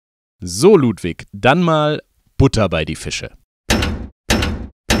So, Ludwig, dann mal Butter bei die Fische.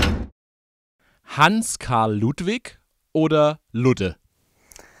 Hans Karl Ludwig oder Ludde?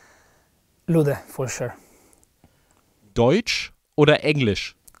 Ludde, for sure. Deutsch oder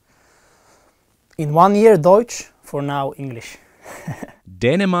Englisch? In 1 year Deutsch, for now English.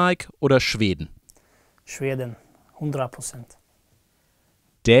 Dänemark oder Schweden? Schweden, 100%.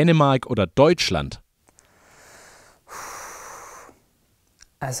 Dänemark oder Deutschland?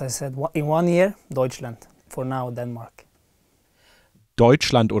 As I said, in 1 year, Deutschland. For now, Denmark.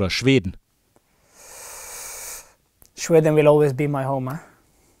 Deutschland oder Schweden? Sweden will always be my home.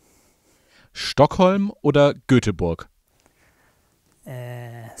 Stockholm oder Göteborg?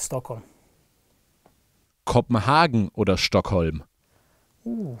 Stockholm. Kopenhagen oder Stockholm?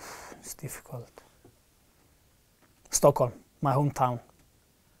 It's difficult. Stockholm, my hometown.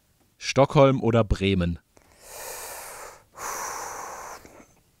 Stockholm oder Bremen?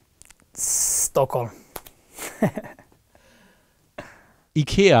 Stockholm.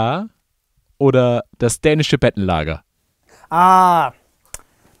 Ikea oder das dänische Bettenlager?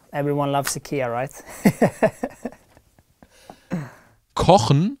 Everyone loves IKEA, right?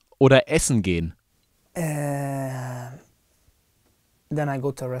 Kochen oder essen gehen? Then I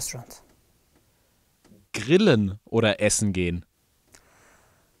go to a restaurant. Grillen oder essen gehen?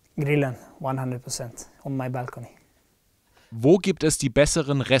 Grillen, 100%, on my balcony. Wo gibt es die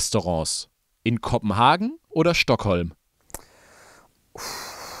besseren Restaurants? In Kopenhagen oder Stockholm?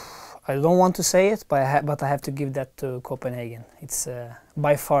 I don't want to say it, but I have to give that to Copenhagen. It's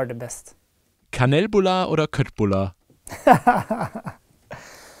by far the best. Kanelbullar oder Köttbullar?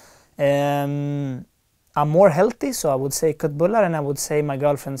 I'm more healthy, so I would say Köttbullar, and I would say my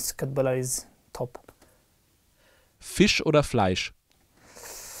girlfriend's Köttbullar is top. Fisch oder Fleisch?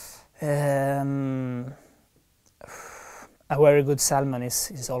 A very good salmon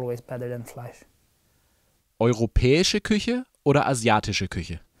is always better than flesh. Europäische Küche oder asiatische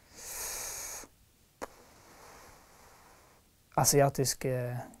Küche? Asiatic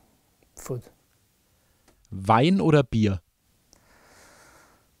food. Wein oder Bier?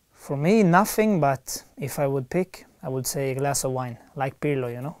 For me, nothing, but if I would pick, I would say a glass of wine, like Pirlo,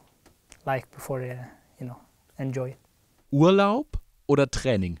 you know? Like before, enjoy it. Urlaub oder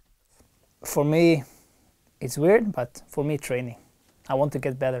Training? For me, it's weird, but for me, training. I want to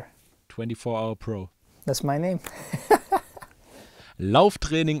get better. 24-Hour Pro. That's my name.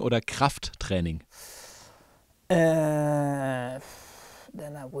 Lauftraining oder Krafttraining? Then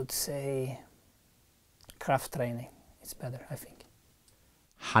I would say craft training. It's better, I think.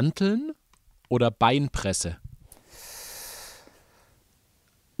 Hanteln oder Beinpresse?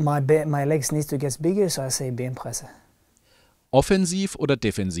 My legs need to get bigger, so I say Beinpresse. Offensiv oder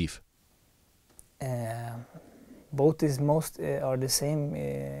defensiv? Both are the same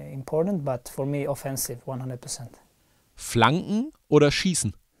important, but for me, offensive, 100%. Flanken oder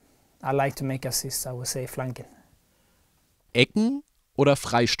Schießen? I like to make assists, I would say flanken. Ecken oder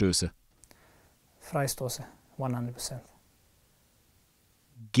Freistöße? Freistoße, 100%.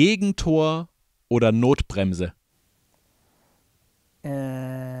 Gegentor oder Notbremse?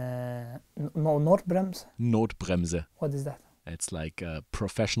 No, Notbremse? Notbremse. What is that? It's like a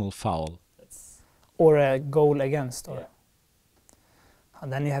professional foul. Or a goal against? Or... Yeah.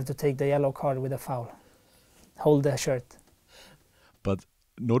 And then you have to take the yellow card with a foul. Hold the shirt. But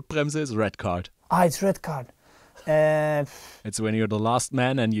Notbremse is red card. It's red card. It's when you're the last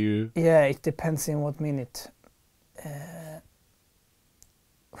man and you... Yeah, it depends in what minute.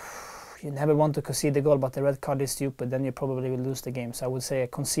 You never want to concede the goal, but the red card is stupid, then you probably will lose the game. So I would say I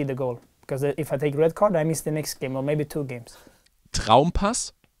concede the goal. Because if I take red card, I miss the next game, or maybe 2 games.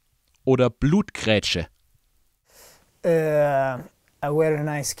 Traumpass oder Blutgrätsche? A very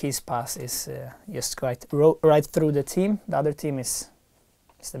nice kiss pass is just right through the team. The other team is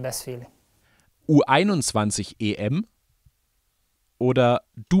the best feeling. U21 EM oder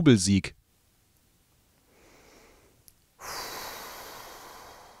Doublesieg?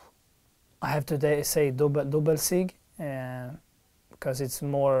 I have to say double sig because it's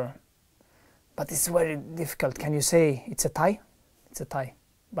more, but it's very difficult. Can you say it's a tie? It's a tie.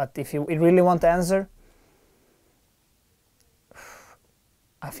 But if you really want to answer,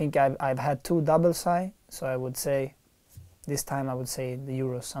 I think I've had 2 double sai, so I would say this time I would say the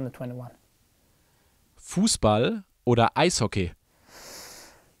Euros under 21. Fußball oder Eishockey?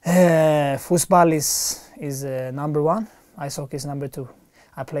 Fußball is number 1. Ice hockey is number 2.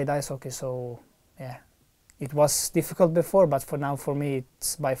 I played ice hockey, so yeah, it was difficult before, but for now, for me,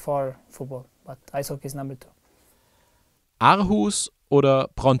 it's by far football. But ice hockey is number 2. Aarhus oder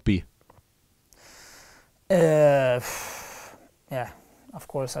Brøndby? Yeah, of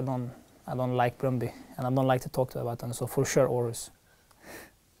course, I don't like Brøndby, and I don't like to talk about them. So for sure, Aarhus.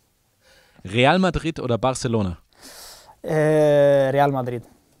 Real Madrid oder Barcelona? Real Madrid.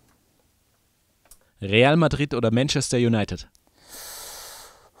 Real Madrid oder Manchester United?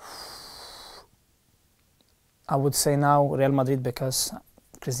 I would say now Real Madrid because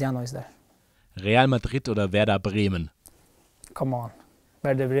Cristiano is there. Real Madrid oder Werder Bremen? Come on,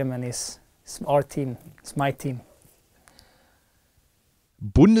 Werder Bremen is our team. It's my team.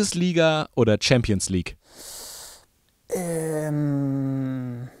 Bundesliga oder Champions League?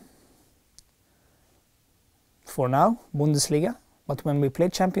 For now, Bundesliga. But when we play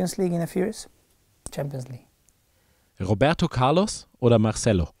Champions League in a few years, Champions League. Roberto Carlos oder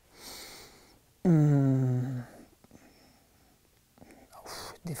Marcelo?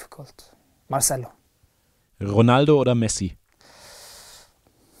 Difficult. Marcelo. Ronaldo oder Messi?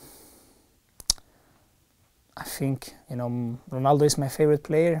 I think, Ronaldo is my favorite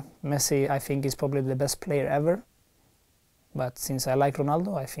player. Messi, I think, is probably the best player ever. But since I like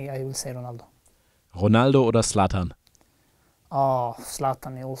Ronaldo, I think I will say Ronaldo. Ronaldo oder Zlatan? Oh,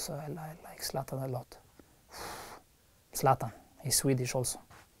 Zlatan also. I like Zlatan a lot. Zlatan. He's Swedish also.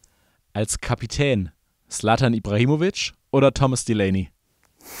 Als Kapitän Zlatan Ibrahimovic oder Thomas Delaney?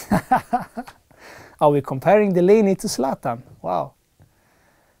 Are we comparing Delaney to Zlatan? Wow.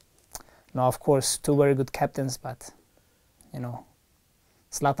 No, of course, two very good captains, but,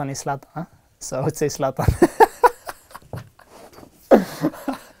 Zlatan is Zlatan, huh? So I would say Zlatan.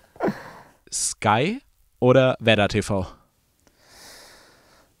 Sky oder Werder TV?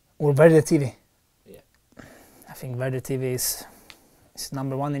 Or Werder TV. Yeah. I think Werder TV is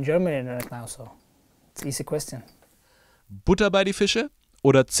number one in Germany right now, so it's an easy question. Butter bei die Fische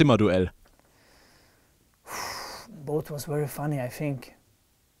oder Zimmerduell? Both was very funny, I think.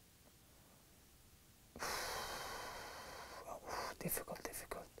 Difficult.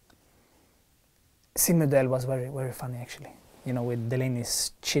 Zimmerduell was very, very funny, actually. With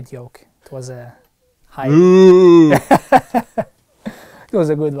Delaney's shit joke. It was a high... It was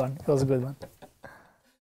a good one.